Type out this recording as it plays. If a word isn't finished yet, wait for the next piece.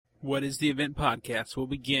What is the Event podcast will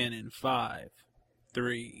begin in 5,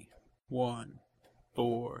 3, 1,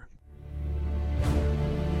 4.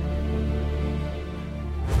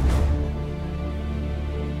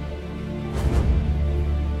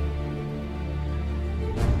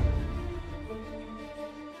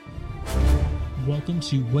 Welcome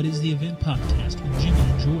to What is the Event podcast with Jimmy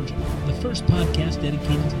and Georgia, the first podcast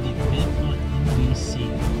dedicated to the event on NBC.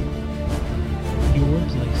 Your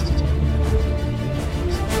place to talk about the event.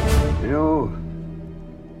 You know,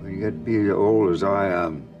 when you get to be as old as I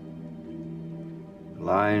am, the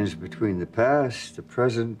lines between the past, the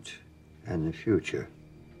present, and the future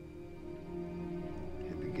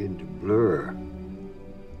can begin to blur.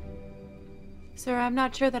 Sir, I'm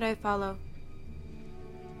not sure that I follow.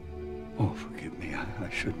 Oh, forgive me. I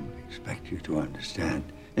shouldn't expect you to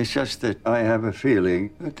understand. It's just that I have a feeling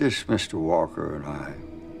that this Mr. Walker and I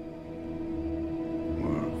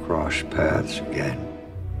will cross paths again.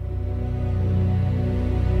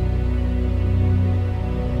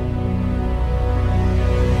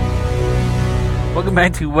 Welcome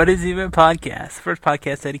back to What is the Event podcast, first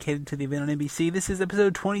podcast dedicated to the event on NBC. This is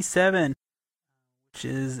episode 27, which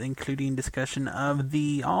is including discussion of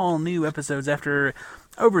the all-new episodes after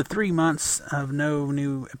over 3 months of no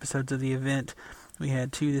new episodes of the event. We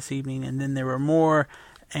had 2 this evening, and then there were more,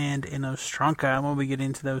 and in Ostranka, we'll be getting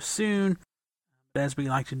into those soon. But as we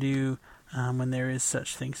like to do when there is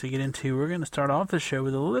such things to get into, we're going to start off the show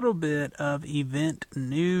with a little bit of event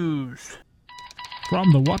news.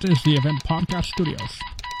 From the What is the Event podcast studios,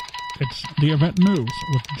 it's the event news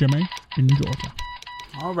with Jimmy in Georgia.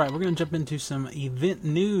 Alright, we're going to jump into some event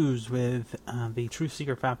news with the Truth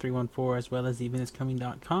Seeker 5314 as well as the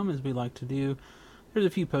eventiscoming.com as we like to do. There's a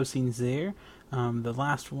few postings there. The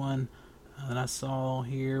last one that I saw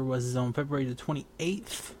here was on February the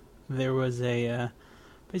 28th. There was a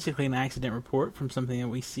basically an accident report from something that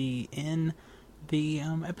we see in the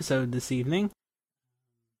episode this evening,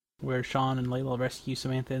 where Sean and Layla rescue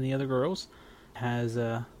Samantha and the other girls. Has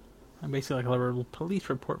basically like a little police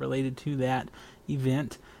report related to that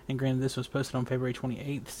event. And granted, this was posted on February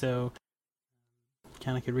 28th, so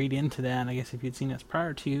kind of could read into that, I guess, if you'd seen us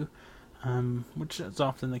prior to, which is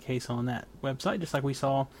often the case on that website, just like we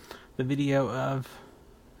saw the video of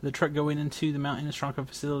the truck going into the Mount Innistrongha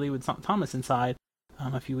facility with Thomas inside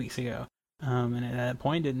a few weeks ago. And at that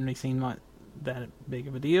point, it didn't really seem like that big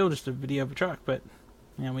of a deal, just a video of a truck, but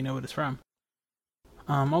yeah, we know what it's from.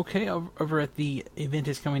 Okay, over at the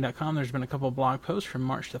eventiscoming.com, there's been a couple of blog posts from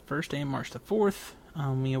March the 1st and March the 4th,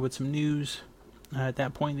 with some news. At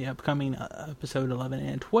that point, the upcoming episode 11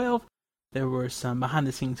 and 12, there were some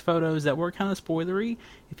behind-the-scenes photos that were kind of spoilery.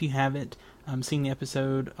 If you haven't seen the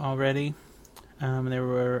episode already, there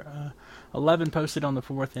were 11 posted on the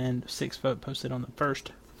 4th and 6 posted on the 1st.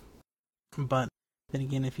 But then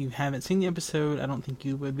again, if you haven't seen the episode, I don't think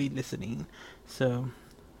you would be listening. So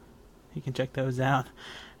you can check those out.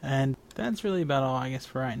 And that's really about all, I guess,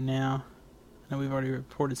 for right now. I know we've already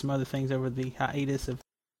reported some other things over the hiatus of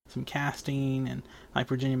some casting, and like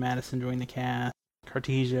Virginia Madison joined the cast,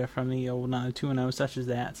 Cartesia from the old 90210, such as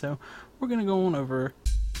that. So we're going to go on over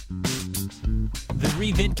the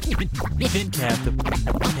Revent Cap,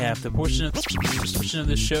 the portion of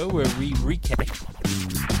the show where we recap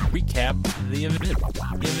the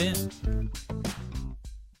event.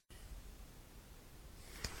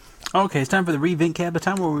 Okay, it's time for the Revent Cap, the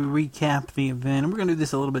time where we recap the event. And we're going to do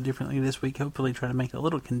this a little bit differently this week, hopefully try to make it a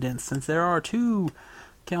little condensed, since there are 2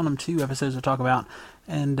 episodes to talk about.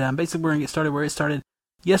 And basically we're going to get started where it started.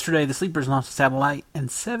 Yesterday, the Sleepers launched a satellite, and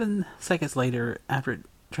 7 seconds later, after it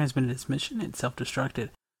transmitted its mission, it self-destructed.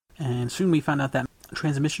 And soon we found out that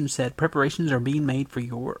transmission said preparations are being made for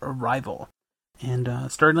your arrival. And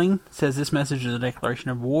Sterling says this message is a declaration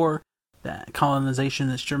of war, that colonization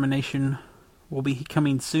and extermination will be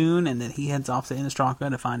coming soon, and that he heads off to Innistrongha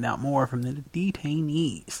to find out more from the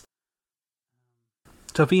detainees.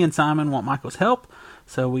 Sophie and Simon want Michael's help,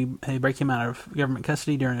 so they break him out of government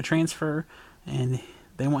custody during a transfer, and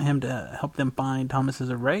they want him to help them find Thomas's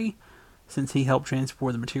array, since he helped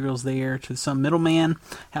transport the materials there to some middleman.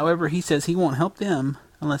 However, he says he won't help them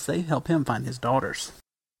unless they help him find his daughters.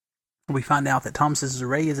 We find out that Thomas's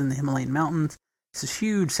array is in the Himalayan mountains. It's this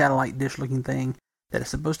huge satellite dish-looking thing that is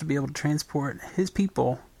supposed to be able to transport his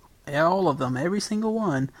people, all of them, every single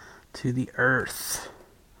one, to the Earth.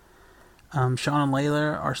 Sean and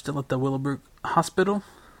Layla are still at the Willowbrook Hospital.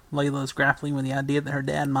 Layla is grappling with the idea that her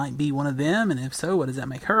dad might be one of them, and if so, what does that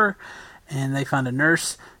make her? And they find a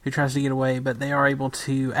nurse who tries to get away, but they are able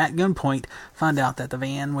to, at gunpoint, find out that the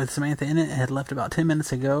van with Samantha in it had left about 10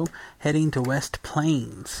 minutes ago, heading to West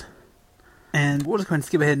Plains. And we'll just go ahead and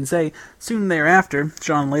skip ahead and say, soon thereafter,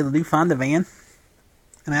 Sean and Layla do find the van.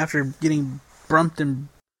 And after getting bumped and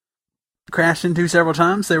crashed into several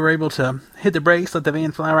times, they were able to hit the brakes, let the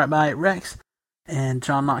van fly right by it, wrecks. And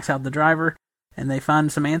Sean knocks out the driver. And they find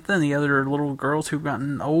Samantha and the other little girls who've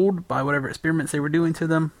gotten old by whatever experiments they were doing to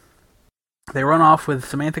them. They run off with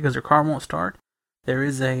Samantha because her car won't start. There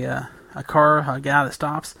is a guy that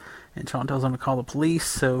stops, and Sean tells them to call the police.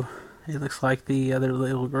 So it looks like the other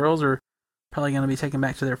little girls are probably going to be taken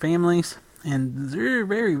back to their families. And very,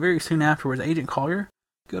 very, very soon afterwards, Agent Collier,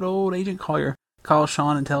 good old Agent Collier, calls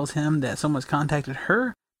Sean and tells him that someone's contacted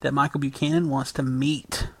her that Michael Buchanan wants to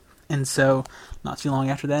meet. And so, not too long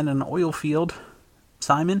after that, in an oil field,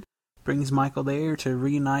 Simon brings Michael there to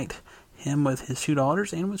reunite him with his two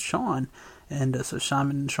daughters and with Sean. And so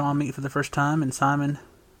Simon and Sean meet for the first time, and Simon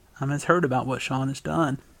has heard about what Sean has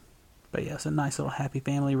done. But yeah, it's a nice little happy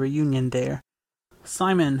family reunion there.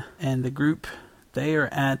 Simon and the group, they are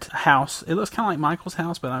at a house. It looks kind of like Michael's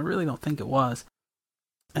house, but I really don't think it was.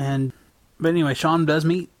 But anyway, Sean does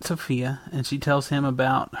meet Sophia, and she tells him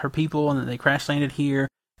about her people and that they crash landed here,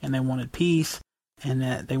 and they wanted peace, and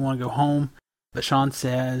that they want to go home. But Sean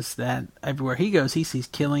says that everywhere he goes, he sees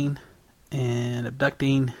killing and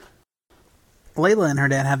abducting. Layla and her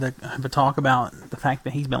dad have a talk about the fact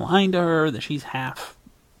that he's been lying to her, that she's half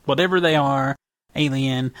whatever they are,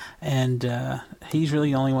 alien, and he's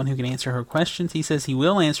really the only one who can answer her questions. He says he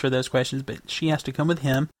will answer those questions, but she has to come with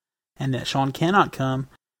him, and that Sean cannot come.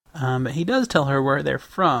 But he does tell her where they're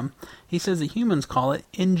from. He says the humans call it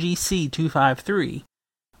NGC 253,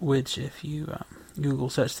 which if you Google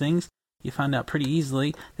such things, you find out pretty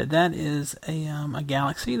easily that is a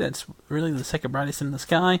galaxy that's really the second brightest in the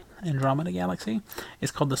sky, Andromeda Galaxy.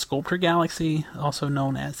 It's called the Sculptor Galaxy, also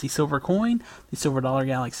known as the Silver Coin, the Silver Dollar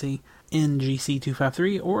Galaxy, NGC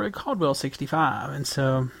 253, or Caldwell 65. And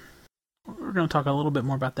so we're going to talk a little bit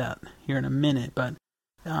more about that here in a minute, but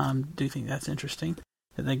do think that's interesting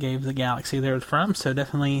that they gave the galaxy they're from. So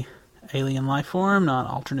definitely alien life form, not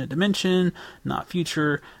alternate dimension, not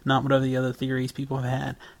future, not whatever the other theories people have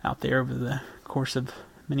had out there over the course of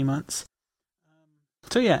many months.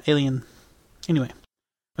 So yeah, alien. Anyway,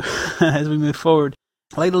 as we move forward,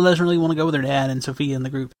 Layla doesn't really want to go with her dad and Sophia in the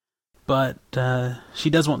group, but she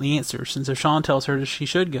does want the answers, and so Sean tells her that she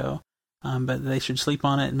should go, but they should sleep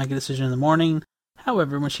on it and make a decision in the morning.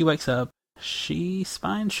 However, when she wakes up, she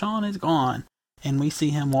finds Sean is gone. And we see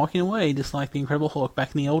him walking away, just like the Incredible Hulk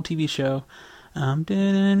back in the old TV show. But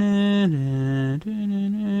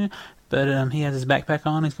he has his backpack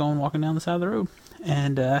on. He's walking down the side of the road.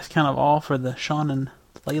 And that's kind of all for the Sean and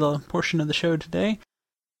Layla portion of the show today.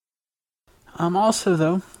 Also,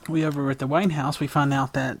 though, we over at the White House, we find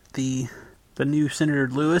out that the new Senator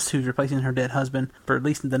Lewis, who's replacing her dead husband for at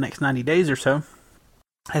least the next 90 days or so,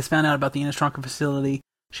 has found out about the Innistraka facility.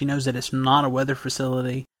 She knows that it's not a weather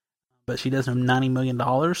facility, but she does know $90 million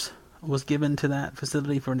was given to that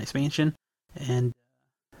facility for an expansion, and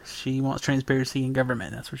she wants transparency in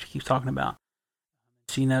government. That's what she keeps talking about.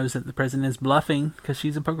 She knows that the president is bluffing because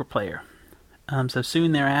she's a poker player. So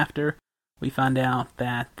soon thereafter, we find out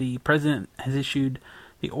that the president has issued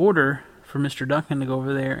the order for Mr. Duncan to go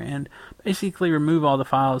over there and basically remove all the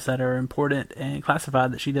files that are important and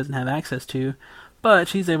classified that she doesn't have access to. But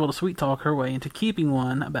she's able to sweet talk her way into keeping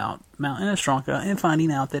one about Mount Innistraka and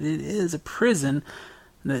finding out that it is a prison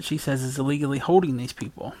that she says is illegally holding these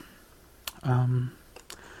people. And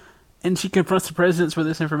she confronts the president with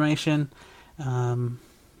this information, and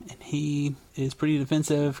he is pretty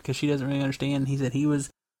defensive because she doesn't really understand. He said he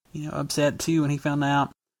was, upset too when he found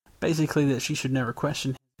out, basically that she should never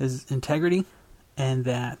question his integrity and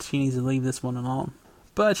that she needs to leave this one alone.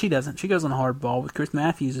 But she doesn't. She goes on hardball with Chris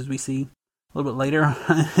Matthews, as we see a little bit later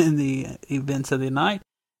in the events of the night,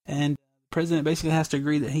 and the president basically has to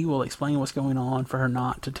agree that he will explain what's going on for her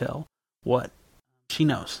not to tell what she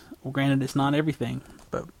knows. Well, granted, it's not everything,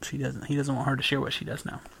 but he doesn't want her to share what she does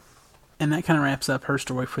know. And that kind of wraps up her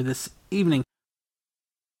story for this evening.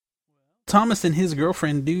 Thomas and his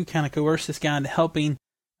girlfriend do kind of coerce this guy into helping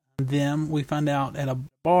them. We find out at a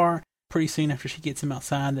bar pretty soon after she gets him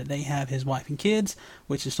outside that they have his wife and kids,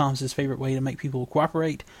 which is Thomas's favorite way to make people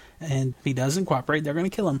cooperate. And if he doesn't cooperate, they're going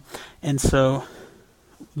to kill him. And so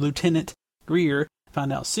Lieutenant Greer,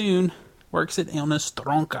 find out soon, works at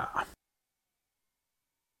Innistraka.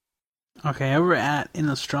 Okay, over at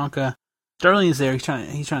Innistraka, Sterling is there. He's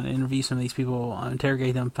trying to interview some of these people,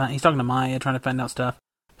 interrogate them. He's talking to Maya, trying to find out stuff,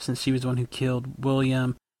 since she was the one who killed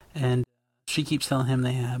William. And she keeps telling him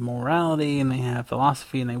they have morality and they have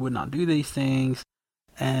philosophy and they would not do these things.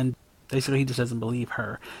 And basically he just doesn't believe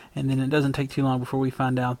her. And then it doesn't take too long before we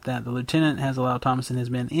find out that the lieutenant has allowed Thomas and his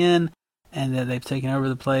men in, and that they've taken over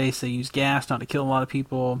the place. They use gas not to kill a lot of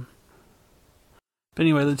people. But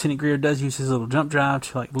anyway, Lieutenant Greer does use his little jump drive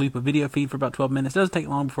to loop a video feed for about 12 minutes. It doesn't take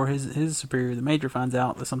long before his superior, the major, finds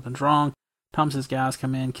out that something's wrong. Thomas's guys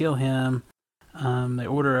come in, kill him. They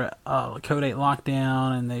order a Code 8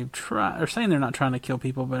 lockdown, and they're saying they're not trying to kill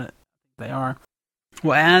people, but they are.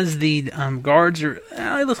 Well, as the guards are,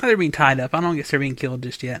 it looks like they're being tied up. I don't guess they're being killed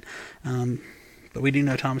just yet. But we do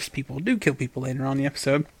know Thomas' people do kill people later on in the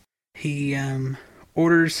episode. He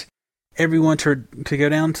orders everyone to go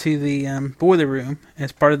down to the boiler room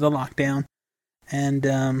as part of the lockdown.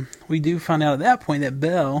 And we do find out at that point that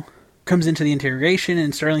Bell comes into the interrogation,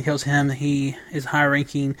 and Sterling tells him he is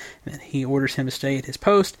high-ranking, and that he orders him to stay at his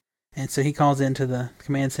post. And so he calls into the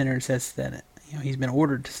command center and says that he's been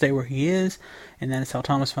ordered to stay where he is, and that is how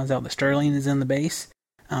Thomas finds out that Sterling is in the base.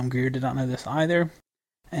 Greer did not know this either.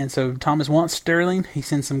 And so Thomas wants Sterling. He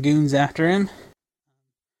sends some goons after him.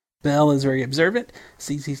 Bell is very observant,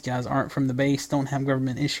 sees these guys aren't from the base, don't have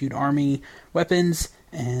government-issued army weapons,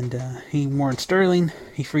 and he warns Sterling.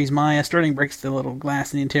 He frees Maya. Sterling breaks the little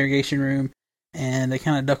glass in the interrogation room, and they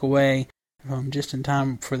kind of duck away just in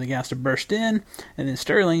time for the guys to burst in. And then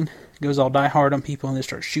Sterling goes all die hard on people and then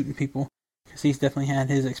starts shooting people, because he's definitely had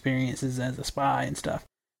his experiences as a spy and stuff,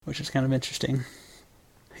 which is kind of interesting.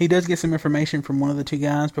 He does get some information from one of the two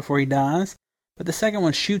guys before he dies, but the second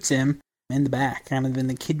one shoots him in the back, kind of in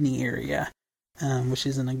the kidney area, which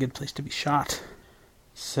isn't a good place to be shot.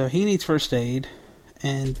 So he needs first aid,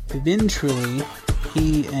 and eventually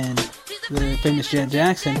he and the famous Jet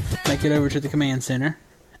Jackson make it over to the command center,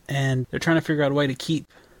 and they're trying to figure out a way to keep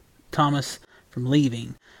Thomas from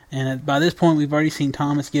leaving. And by this point, we've already seen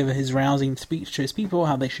Thomas give his rousing speech to his people,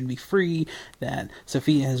 how they should be free, that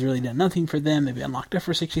Sophia has really done nothing for them. They've been locked up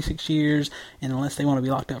for 66 years, and unless they want to be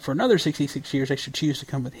locked up for another 66 years, they should choose to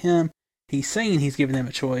come with him. He's saying he's given them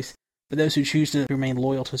a choice, but those who choose to remain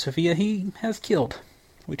loyal to Sophia, he has killed,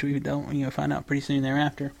 which we don't find out pretty soon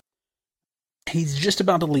thereafter. He's just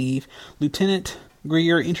about to leave. Lieutenant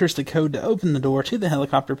Greer enters the code to open the door to the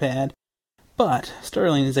helicopter pad, but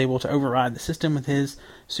Sterling is able to override the system with his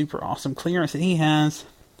super awesome clearance that he has,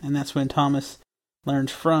 and that's when Thomas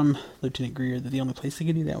learns from Lieutenant Greer that the only place they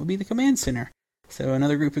could do that would be the command center. So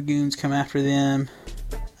another group of goons come after them.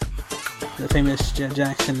 The famous Jet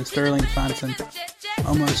Jackson and Sterling find some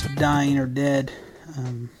almost dying or dead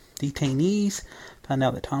detainees, find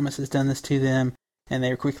out that Thomas has done this to them, and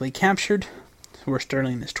they are quickly captured, where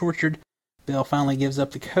Sterling is tortured. Bell finally gives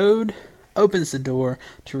up the code, opens the door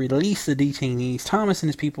to release the detainees. Thomas and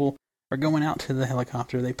his people are going out to the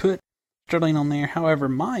helicopter. They put Sterling on there. However,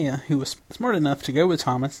 Maya, who was smart enough to go with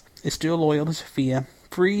Thomas, is still loyal to Sophia,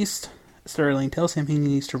 frees Sterling, tells him he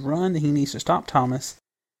needs to run, that he needs to stop Thomas.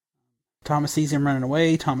 Thomas sees him running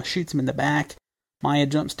away. Thomas shoots him in the back. Maya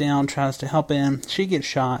jumps down, tries to help him. She gets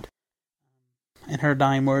shot. And her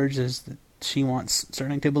dying words is that she wants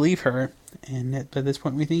Sterling to believe her. And at this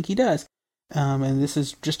point, we think he does. And this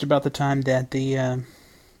is just about the time that the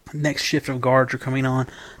next shift of guards are coming on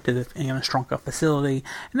to the Strongkoff facility.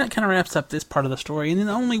 And that kind of wraps up this part of the story. And then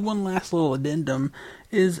only one last little addendum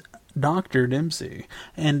is Dr. Dempsey.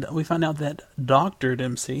 And we find out that Dr.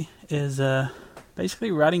 Dempsey is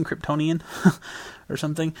basically writing Kryptonian or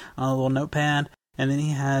something on a little notepad. And then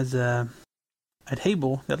he has a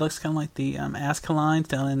table that looks kind of like the Azca lines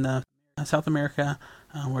down in South America,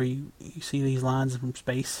 where you see these lines from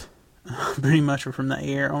space, pretty much, or from the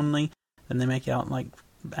air only. And they make out like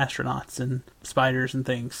astronauts and spiders and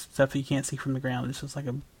things, stuff you can't see from the ground. It's just like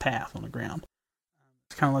a path on the ground.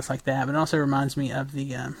 It kind of looks like that, but it also reminds me of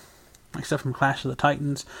the like stuff from Clash of the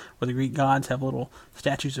Titans, where the Greek gods have little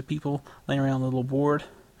statues of people laying around on the little board.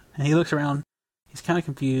 And he looks around, he's kind of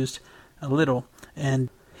confused a little, and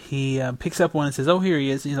he picks up one and says, "Oh, here he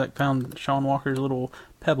is." He's like found Sean Walker's little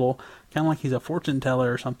pebble, kind of like he's a fortune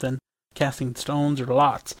teller or something, casting stones or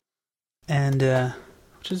lots. And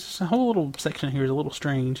which is a whole little section here is a little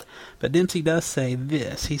strange. But Dempsey does say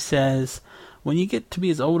this. He says, "When you get to be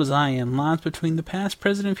as old as I am, lines between the past,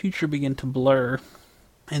 present, and future begin to blur."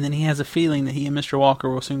 And then he has a feeling that he and Mr. Walker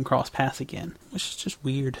will soon cross paths again, which is just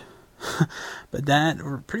weird. But that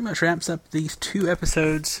pretty much wraps up these 2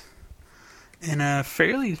 episodes in a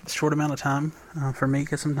fairly short amount of time for me,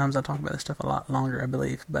 because sometimes I talk about this stuff a lot longer, I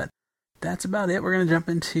believe. But that's about it. We're going to jump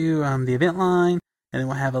into the event line, and then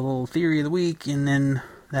we'll have a little theory of the week, and then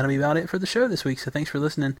that'll be about it for the show this week. So thanks for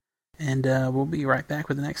listening, and we'll be right back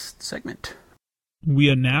with the next segment. We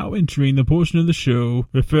are now entering the portion of the show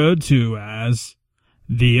referred to as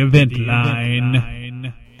the event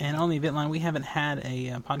line. And on the event line, we haven't had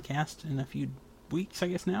a podcast in a few weeks, I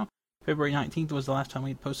guess now. February 19th was the last time we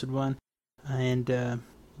had posted one. And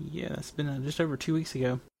Yeah, that's been just over 2 weeks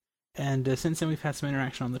ago. And since then, we've had some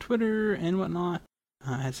interaction on the Twitter and whatnot.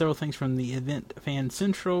 I had several things from the Event Fan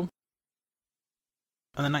Central.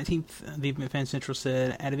 On the 19th, the Event Fan Central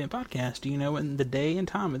said, at Event Podcast, do you know when the day and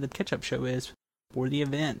time of the catch-up show is for the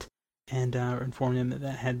event? And informed them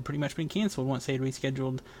that had pretty much been canceled once they had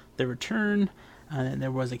rescheduled their return. And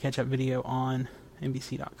there was a catch-up video on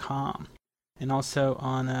NBC.com. And also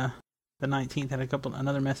on the 19th, had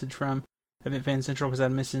another message from Event Fan Central, because I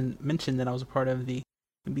mentioned that I was a part of the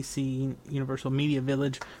NBC Universal Media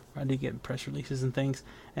Village, where I do get press releases and things.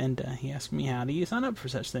 And he asked me, how do you sign up for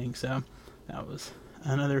such things? So that was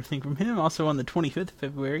another thing from him. Also on the 25th of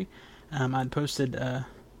February, I'd posted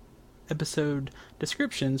episode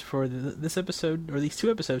descriptions for this episode, or these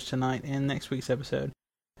 2 episodes tonight and next week's episode.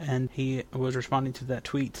 And he was responding to that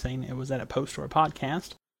tweet saying it was that a post or a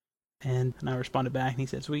podcast. And I responded back and he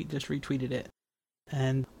said, sweet, just retweeted it.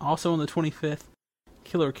 And also on the 25th,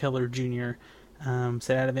 Killer Keller Jr.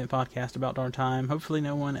 Said at Event Podcast, about darn time. Hopefully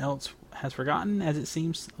no one else has forgotten, as it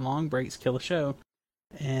seems long breaks kill a show.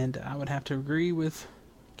 And I would have to agree with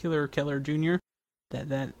Killer Keller Jr.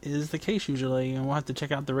 that is the case usually. And we'll have to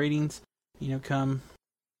check out the ratings, come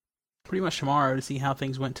pretty much tomorrow to see how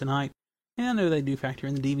things went tonight. And I know they do factor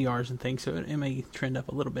in the DVRs and things, so it may trend up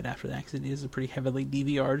a little bit after that, because it is a pretty heavily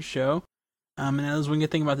DVR'd show. And that is one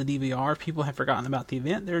good thing about the DVR. If people have forgotten about the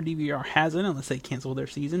event, their DVR hasn't, unless they cancel their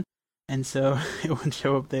season. And so it wouldn't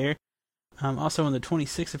show up there. Also on the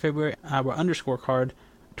 26th of February, our underscore card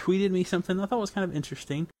tweeted me something I thought was kind of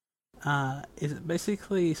interesting. Is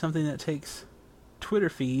basically something that takes Twitter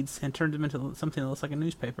feeds and turns them into something that looks like a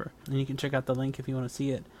newspaper. And you can check out the link if you want to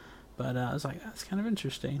see it. But I was like, that's kind of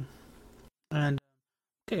interesting. And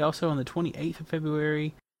okay, also on the 28th of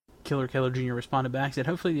February, Killer Keller Jr. responded back, said,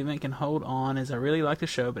 hopefully the event can hold on, as I really like the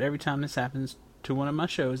show, but every time this happens to one of my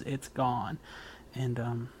shows, it's gone. And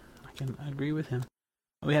I can agree with him.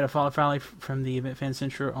 We had a follow Friday from the Event Fan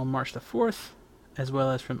Central on March the 4th, as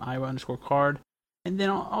well as from Iowa underscore card. And then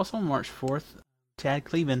also on March 4th, Chad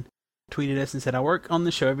Cleveland tweeted us and said, I work on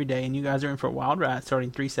the show every day, and you guys are in for a wild ride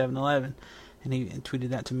starting 3/7/11. And he tweeted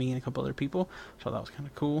that to me and a couple other people, so I thought that was kind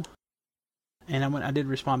of cool. And I did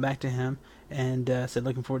respond back to him and said,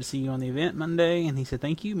 looking forward to seeing you on the event Monday. And he said,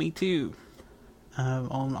 thank you, me too.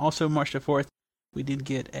 On also March the 4th, we did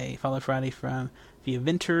get a Follow Friday from the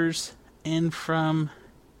Eventers and from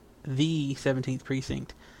the 17th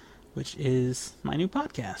Precinct, which is my new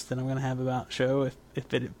podcast that I'm going to have about show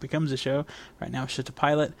if it becomes a show. Right now it's just a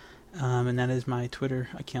pilot, and that is my Twitter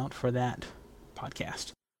account for that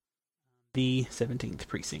podcast, the 17th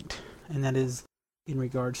Precinct. And that is in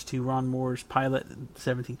regards to Ron Moore's pilot,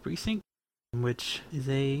 17th Precinct, which is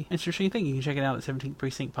a interesting thing. You can check it out at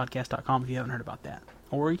 17thprecinctpodcast.com if you haven't heard about that.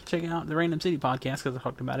 Or you can check out the Random City podcast, because I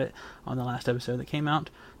talked about it on the last episode that came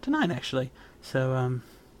out tonight, actually. So,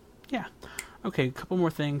 yeah. Okay, a couple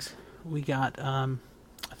more things. We got a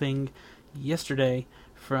thing yesterday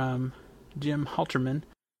from Jim Halterman.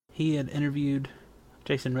 He had interviewed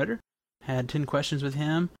Jason Ritter, had 10 questions with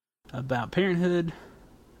him about parenthood,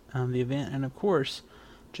 the event, and of course,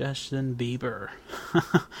 Justin Bieber.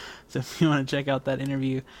 So if you want to check out that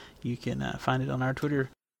interview, you can find it on our Twitter.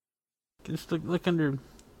 Just look under. If you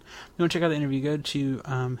want to check out the interview, go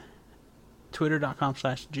to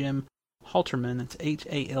twitter.com/Jim Halterman. That's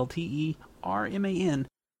HALTERMAN.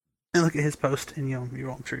 And look at his post, and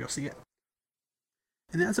I'm sure you'll see it.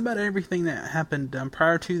 And that's about everything that happened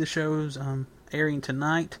prior to the show's airing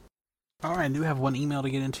tonight. Alright, I do have one email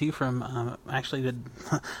to get into from, actually,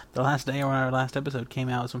 the last day when our last episode came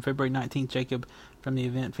out. It's on February 19th. Jacob from the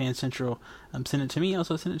Event Fan Central sent it to me.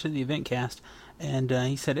 Also sent it to the Event Cast. And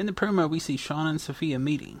he said, in the promo, we see Sean and Sophia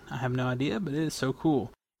meeting. I have no idea, but it is so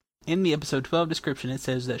cool. In the episode 12 description, it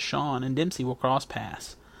says that Sean and Dempsey will cross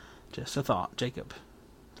paths. Just a thought. Jacob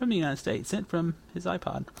from the United States, sent from his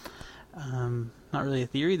iPod. Not really a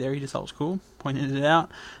theory there. He just thought it was cool. Pointed it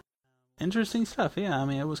out. Interesting stuff, yeah. I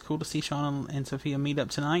mean, it was cool to see Sean and Sophia meet up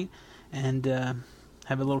tonight and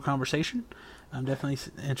have a little conversation. Definitely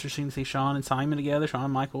interesting to see Sean and Simon together, Sean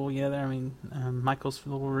and Michael together. I mean, Michael's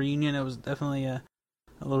little reunion, it was definitely a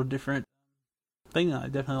little different thing.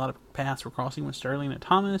 Definitely a lot of paths were crossing with Sterling and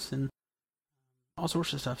Thomas and all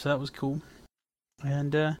sorts of stuff, so that was cool.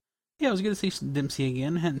 And, yeah, it was good to see Dempsey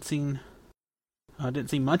again. Didn't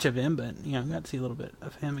see much of him, but, got to see a little bit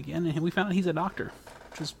of him again. And we found out he's a doctor,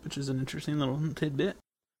 which is an interesting little tidbit.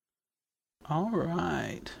 All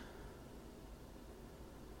right.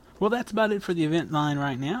 Well, that's about it for the event line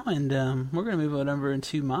right now, and we're going to move on over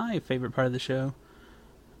into my favorite part of the show,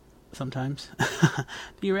 sometimes,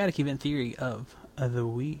 the erratic event theory of the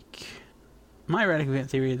week. My erratic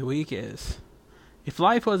event theory of the week is If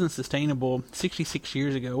life wasn't sustainable 66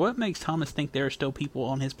 years ago, what makes Thomas think there are still people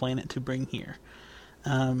on his planet to bring here?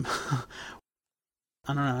 I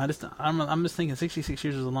don't know. I'm just thinking 66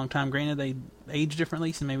 years is a long time. Granted, they age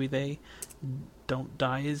differently, so maybe they don't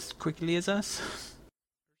die as quickly as us.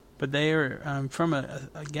 But they are from a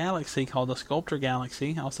galaxy called the Sculptor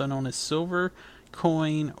Galaxy, also known as Silver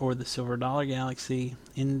Coin or the Silver Dollar Galaxy,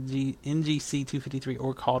 NGC 253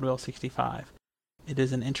 or Caldwell 65. It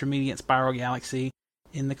is an intermediate spiral galaxy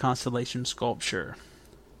in the constellation Sculpture.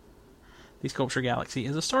 The Sculpture Galaxy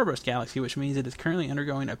is a starburst galaxy, which means it is currently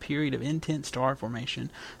undergoing a period of intense star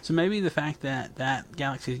formation. So maybe the fact that that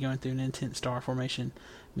galaxy is going through an intense star formation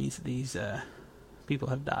means that these people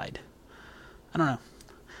have died. I don't know.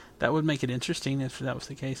 That would make it interesting if that was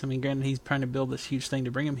the case. I mean, granted, he's trying to build this huge thing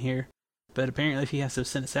to bring him here, but apparently if he has to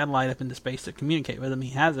send a satellite up into space to communicate with him,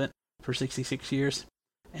 he hasn't for 66 years.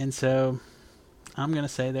 And so I'm going to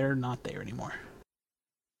say they're not there anymore.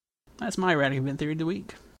 That's my erratic event theory of the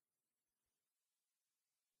week.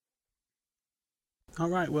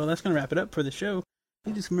 Alright, well, that's going to wrap it up for the show.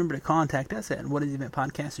 You just remember to contact us at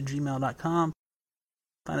whatiseventpodcast@gmail.com.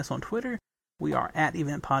 Find us on Twitter. We are at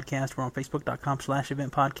Event Podcast. We're on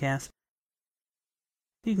Facebook.com/Event Podcast.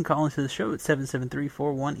 You can call into the show at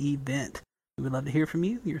 773-41-EVENT. We would love to hear from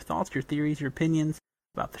you, your thoughts, your theories, your opinions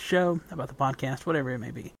about the show, about the podcast, whatever it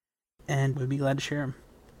may be. And we'd be glad to share them.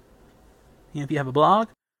 And if you have a blog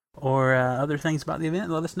or other things about the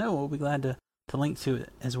event, let us know. We'll be glad to link to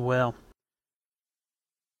it as well.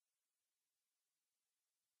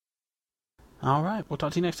 Alright, we'll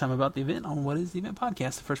talk to you next time about the event on What is the Event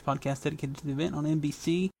Podcast, the first podcast dedicated to the event on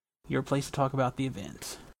NBC, your place to talk about the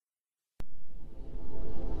event.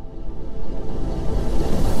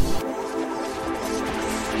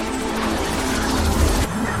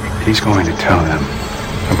 He's going to tell them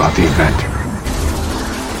about the event.